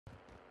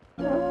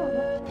Run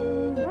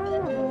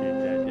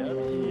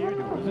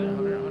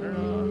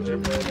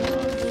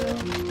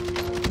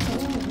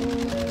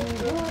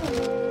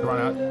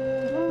out.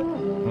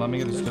 Let me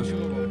get this discussion.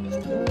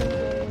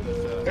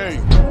 Hey,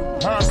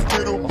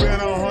 hospital been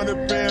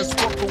 100 bands,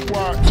 fuck a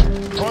watch.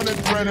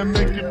 100 grand and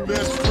make your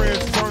best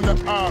friends turn to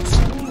ops.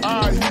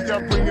 He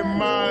got bringing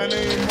mine,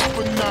 aim up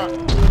a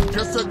notch.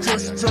 Guess I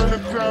just turned the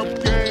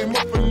crowd game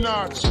up a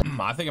notch.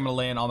 I think I'm gonna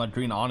land on that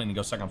green awning and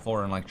go second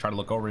floor and like try to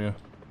look over you.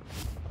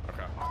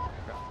 Okay.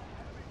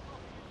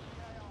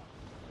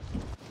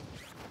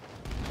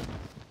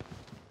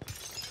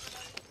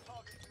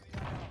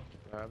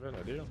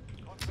 I do.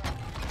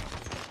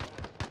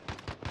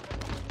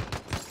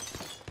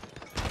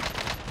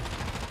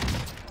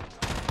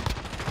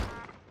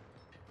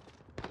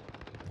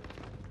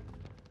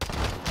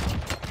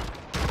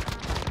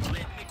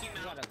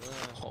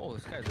 Oh,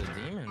 this guy's a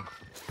demon.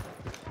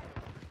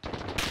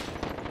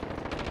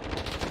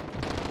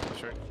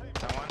 Sure.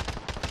 That one.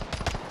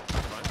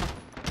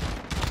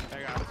 I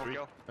got it. Full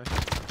kill.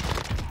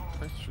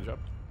 Nice. Good job.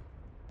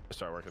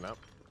 Start working out.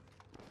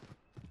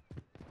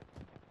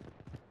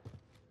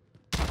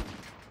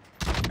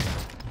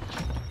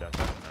 Got that.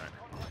 All right.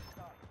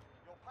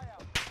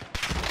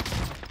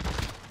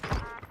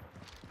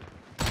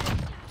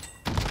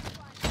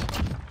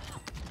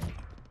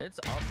 It's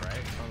up,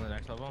 right? On the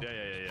next level? Yeah.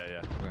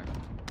 Okay.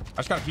 I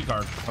just got a key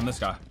card from this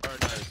guy. Or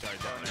no, sorry,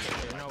 down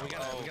there. No, we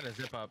gotta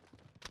zip up.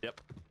 Yep.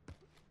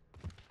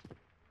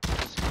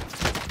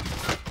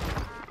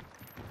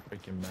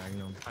 Freaking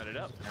Magnum. Cut it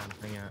up.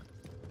 Hang out.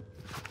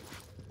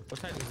 What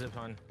side is zip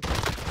on?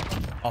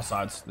 All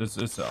sides.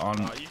 It's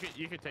on.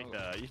 You could take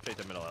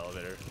the middle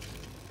elevator.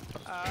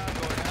 Going up.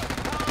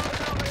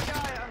 Oh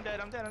no,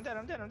 I'm gonna die.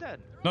 I'm dead.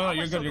 No,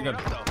 you're good. You're good.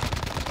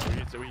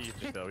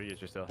 We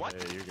get you still. What?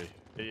 Yeah, you're good.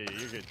 Yeah,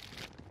 you're good.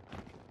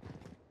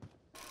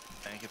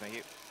 Thank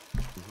you.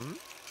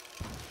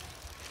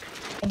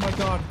 Oh my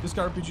god, this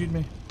guy RPG'd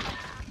me.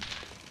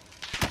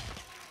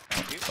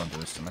 Thank you. Don't do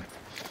this to me.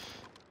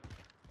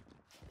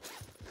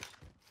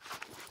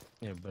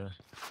 Yeah, but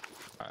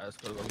alright, let's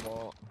go to the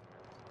wall.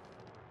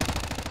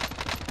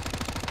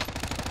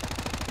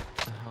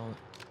 What the hell?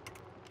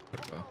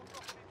 There we go.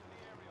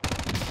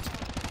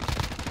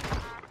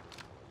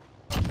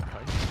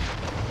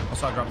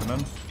 Also, I dropped him in.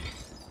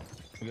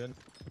 You good?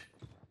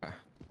 Okay.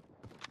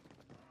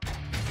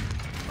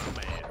 Oh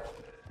man.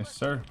 Yes,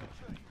 sir.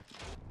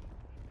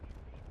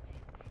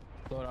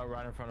 Load out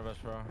right in front of us,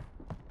 bro.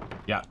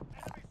 Yeah.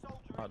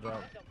 I'll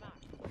drop.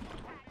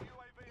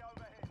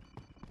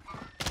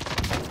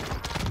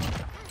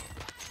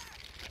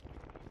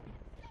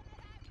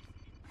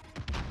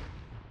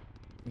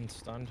 I'm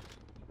stunned.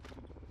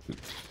 Rick,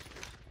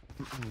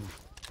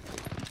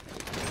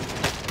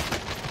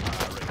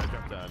 I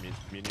dropped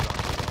muni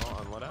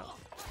on loadout.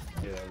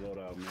 Yeah,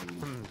 loadout maybe.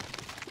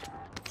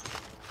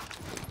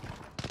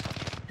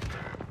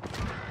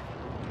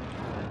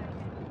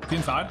 Is he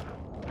inside?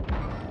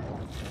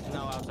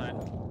 No, outside.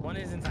 One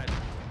is inside.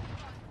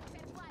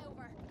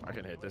 I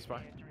can hit this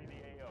one.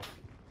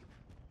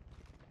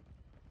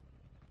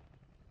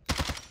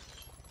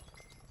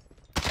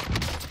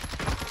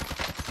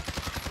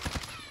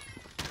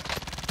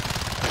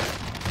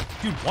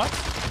 Dude, what?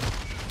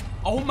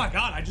 Oh my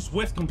god, I just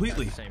whiffed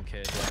completely. Same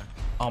kid, yeah.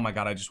 Oh my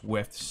god, I just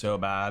whiffed so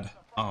bad.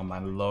 Oh my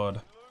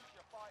lord.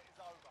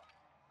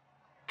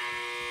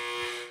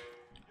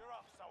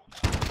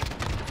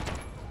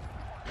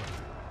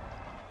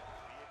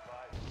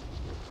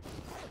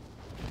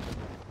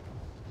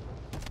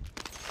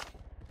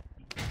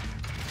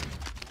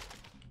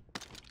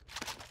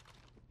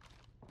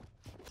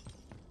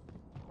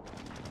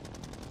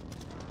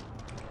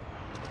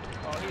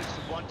 Oh, he's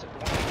one to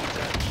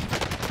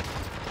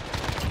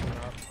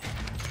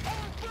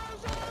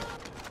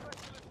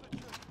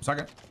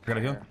Second. I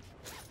gotta heal.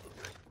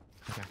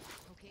 Okay.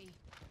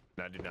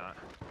 No, I do not.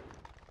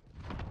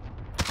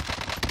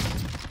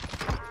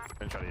 I'm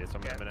gonna try to get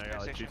some of them, and I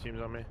got like 2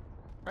 teams on me.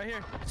 Right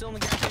here. Still in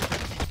the gas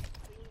station.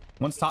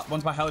 One's top,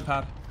 one's by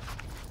helipad.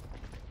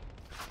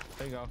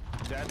 There you go.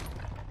 Dead.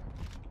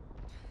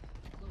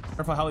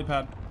 Careful,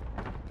 helipad.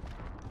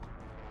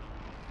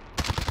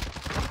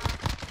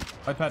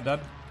 Helipad dead.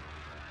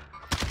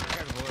 I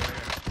got a bullet right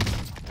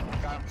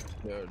here. Got him.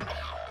 Dude.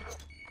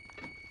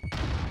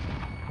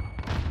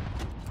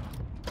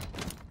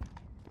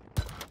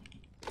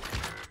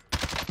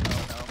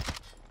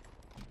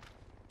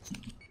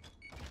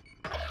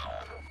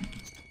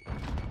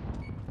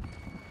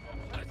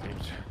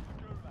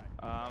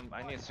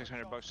 I need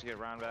 $600 to get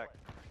round back.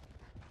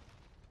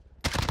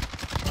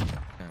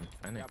 Damn,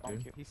 I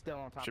need dude. He's still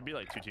on top. Should be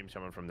like 2 teams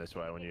coming from this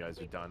way when you guys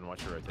are done.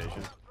 Watch your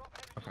rotation.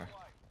 Okay.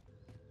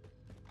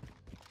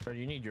 Bro,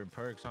 you need your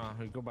perks, huh?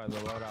 We go by the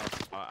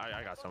loadout.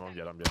 I got some of them.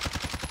 Get them, dude.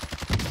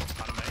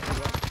 Bottom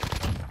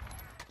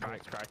main.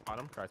 Crack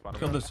bottom.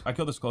 I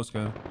killed this close guy.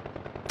 Yeah,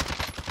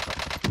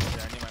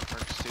 I need my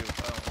perks too.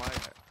 Oh, why?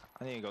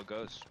 I need to go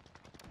ghost.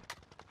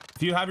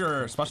 If you have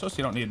your specialist,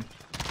 you don't need.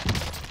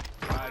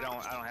 I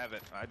don't have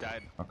it. I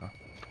died. Okay.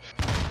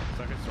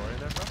 Second story in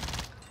there, bro.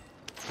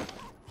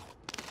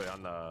 Wait,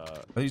 on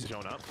the. He's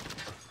showing up.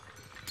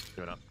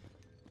 Showing up.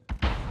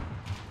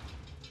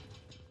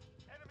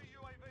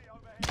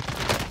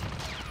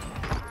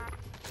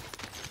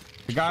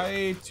 the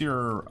guy to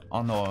your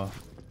on the.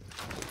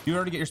 You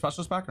already get your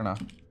specialist back or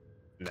not?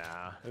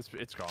 Nah,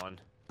 it's gone.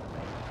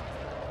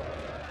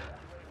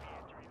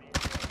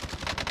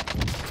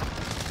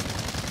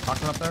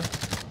 Talking up there.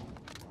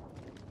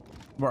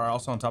 We're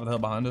also on top of the hill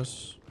behind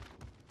us.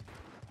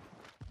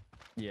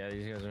 Yeah,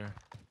 these guys are.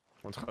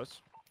 One's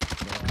close.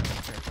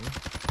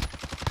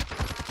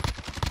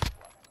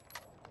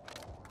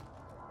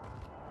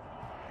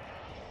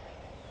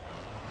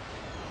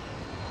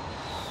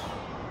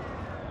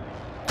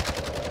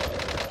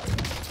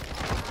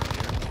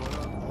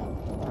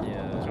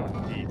 One's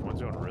going deep.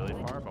 One's going really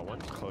far, but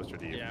one's closer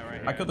to you. Yeah,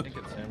 right here. I killed the. think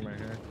it's him right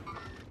here.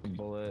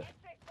 Bullet.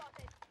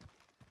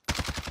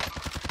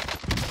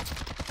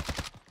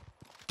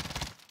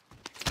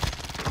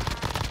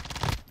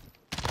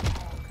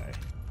 Okay.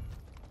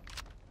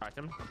 Cracked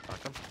him.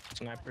 Cracked him.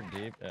 Sniper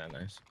deep. Yeah,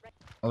 nice.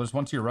 Oh, there's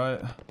one to your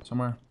right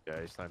somewhere.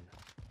 Yeah, he's time.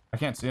 I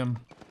can't see him.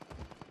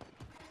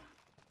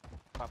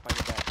 Pop by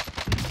your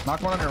back.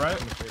 Knock one on your right.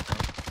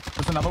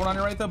 There's another one on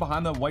your right though,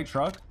 behind the white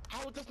truck.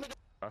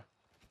 I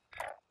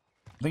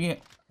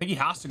think he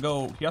has to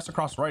go. He has to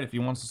cross right if he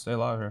wants to stay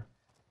alive here.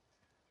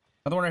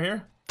 Another one right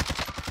here.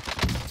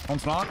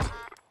 One's knocked.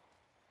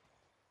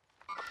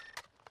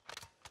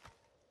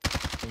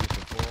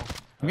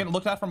 I'm getting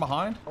looked at from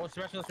behind. Oh,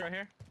 specialist right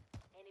here.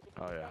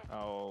 Oh yeah.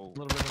 Oh, A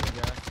little bit of the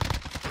guy.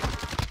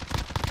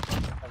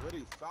 I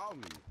already saw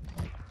me.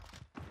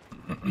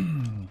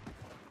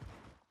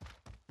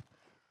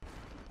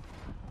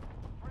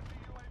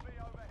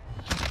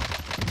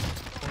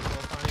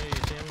 You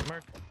see him,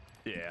 Mark?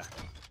 Yeah. I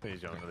think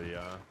he's going to the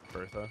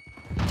Bertha.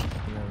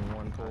 And then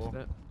one pull.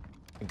 It.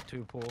 I think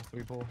 2 pull,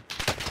 3 pull. See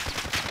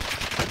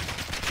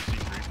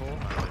 3 pull?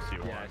 I only see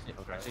 1. Yeah,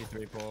 Okay. I see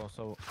 3 pull.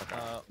 So,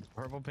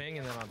 purple ping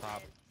and then on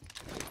top.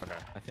 Okay.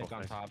 I think Cool,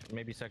 on nice. top.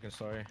 Maybe second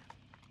story.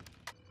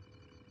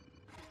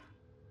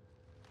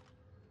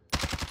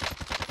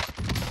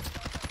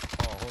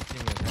 Oh, whole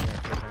team is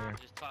hanger.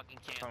 Just talking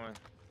camp. coming.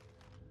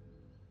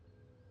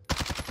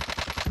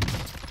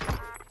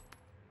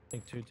 I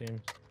think 2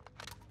 teams.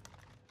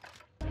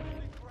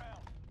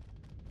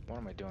 What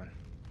am I doing?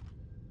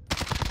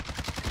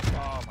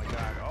 Oh my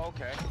god.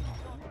 Okay.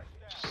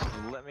 Just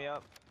let me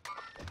up.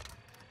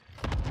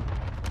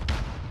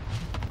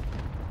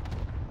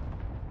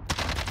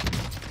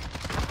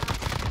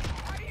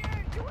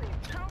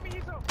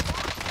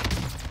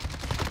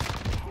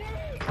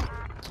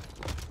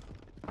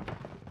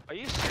 Are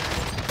you serious?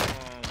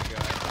 Oh my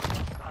god.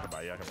 I can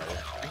buy you. I can buy you.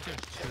 I think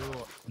there's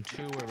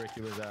two where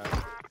Ricky was at.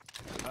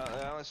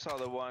 I only saw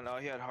the one. Oh,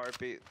 he had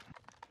heartbeat.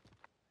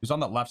 He's on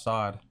that left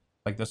side,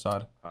 like this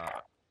side.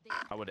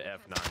 I would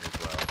F9 as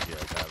well if you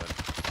guys have it.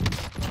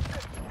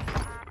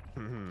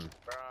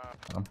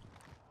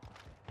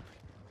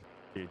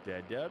 Get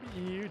that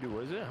W.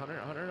 Was it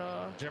 100?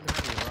 Jump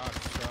behind these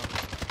rocks, bro.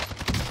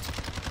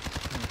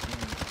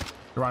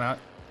 You're running out.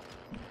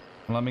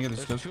 Let me get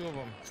this. There's 2 of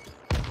them.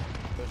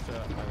 There's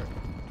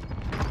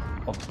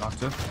Oh, knock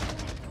 2.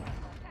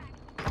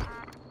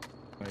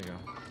 there you go.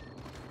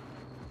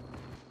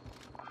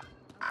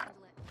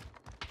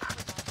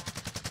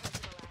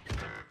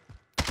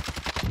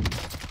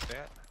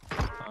 Yeah.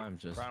 I'm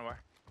just. Round where?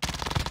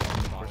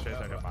 Worst case,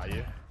 I can buy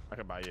you. I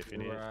can buy you if you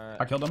need it.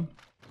 I killed him.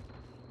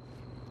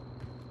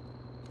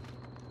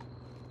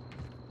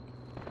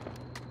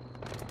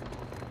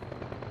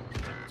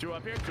 Two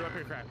up here,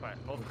 crack.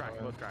 Both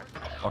crack.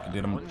 Fucking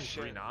did him. One's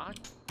Shit. re-knock.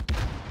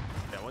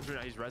 Yeah, one's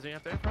re-knock. He's rezzing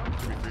up there from.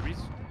 Should be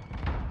freebies.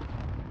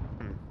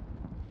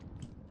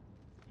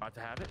 About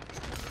to have it.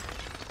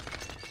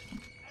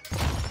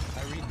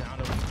 I read down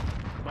to him.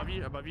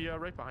 Above you,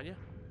 right behind you.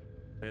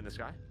 In the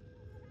sky.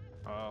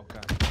 Oh,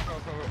 okay. Go.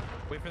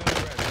 Wait for them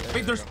to res.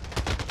 Wait, there's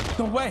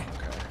no way.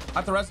 I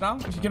have to rest now.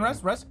 If you can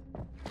rest. Oh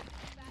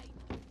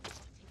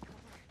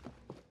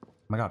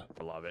my god.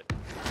 I love it.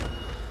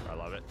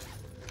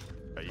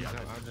 But yeah,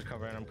 I'm just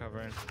covering. I'm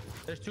covering.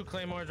 There's 2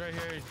 claymores right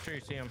here. I'm sure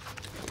you see them.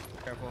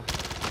 Careful.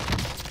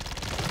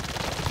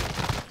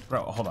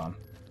 Bro, hold on.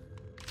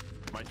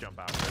 might jump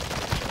out.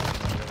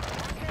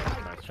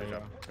 Nice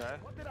job. Okay.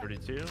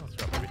 32. Let's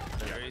go, baby.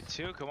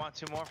 32. Come on,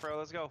 2 more, Fro.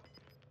 Let's go.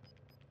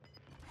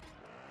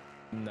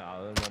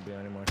 No, there won't be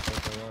any more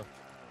circle left.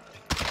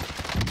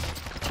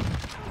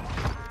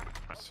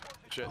 Nice.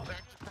 Shit.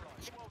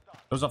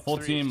 There's a full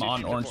team Two on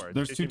teams of orange. 4.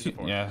 There's Two 2 teams of teams.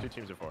 4. Yeah. 2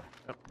 teams of 4.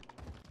 Yep.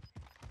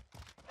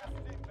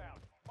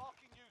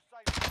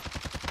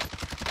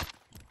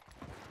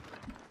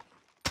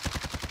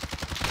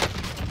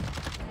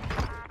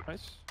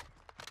 Nice.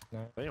 No.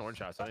 I think orange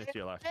shots. I think to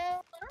your left.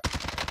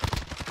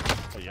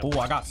 Oh,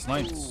 I got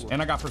snipes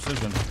and I got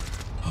precision.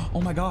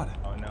 Oh my god.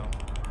 Oh no.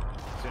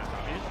 See on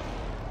top of you?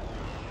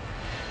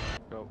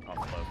 Go. I'll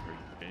close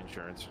for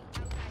insurance.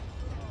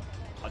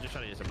 I'll just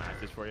try to get some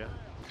maxes for you.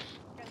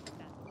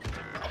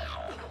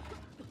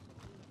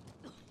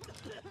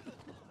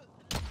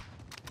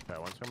 Okay,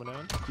 one's coming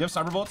down. You have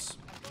cyber bullets?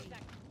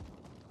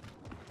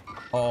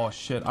 Oh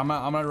shit. I'm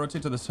gonna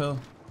rotate to this hill.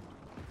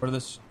 Or to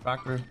this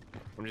factory.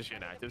 I'm just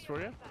getting actives for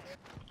you.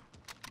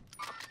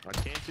 I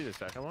can't see the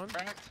second one.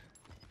 Cracked.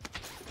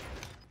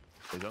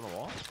 He's on the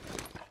wall.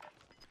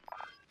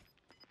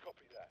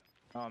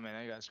 Oh man,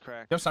 that guy's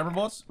cracked. You have cyber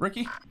bullets,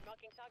 Ricky?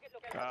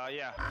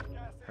 Yeah.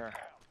 Her.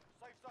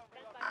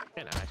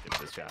 Can't active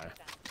this guy.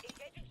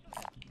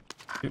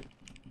 Yep.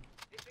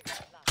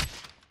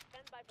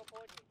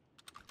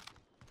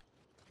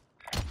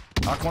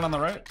 Knock one on the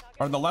right.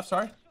 Or the left,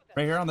 sorry.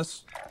 Right here on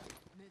this.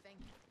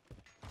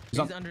 He's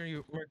under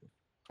you.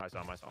 I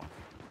saw him.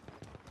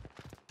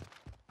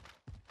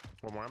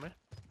 One more on me.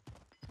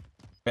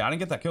 Wait, I didn't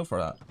get that kill for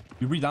that.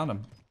 You re-downed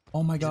him.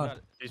 Oh my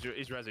god. He's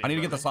rezzing. I need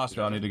to get this last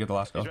kill. I need to get the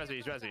last kill.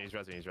 He's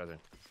rezzing.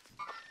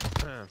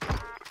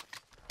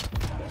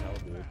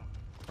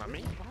 On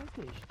me?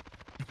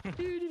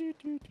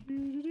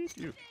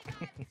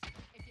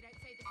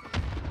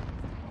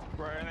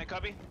 Right in that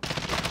cubby.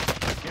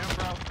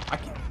 I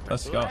can't,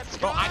 let's go.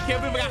 Bro, I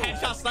can't believe I got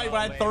headshot sniped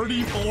when I had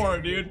 34,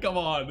 dude. Come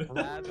on.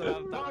 That's what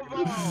I'm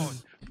talking about.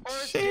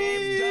 First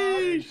game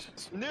done.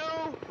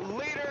 New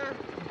leader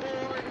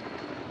board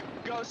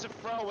goes to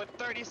Fro with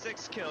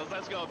 36 kills.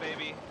 Let's go,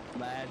 baby.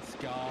 Let's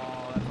go.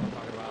 That's what I'm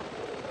talking about.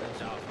 Good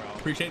job, bro.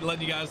 Appreciate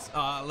letting you guys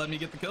let me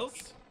get the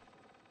kills.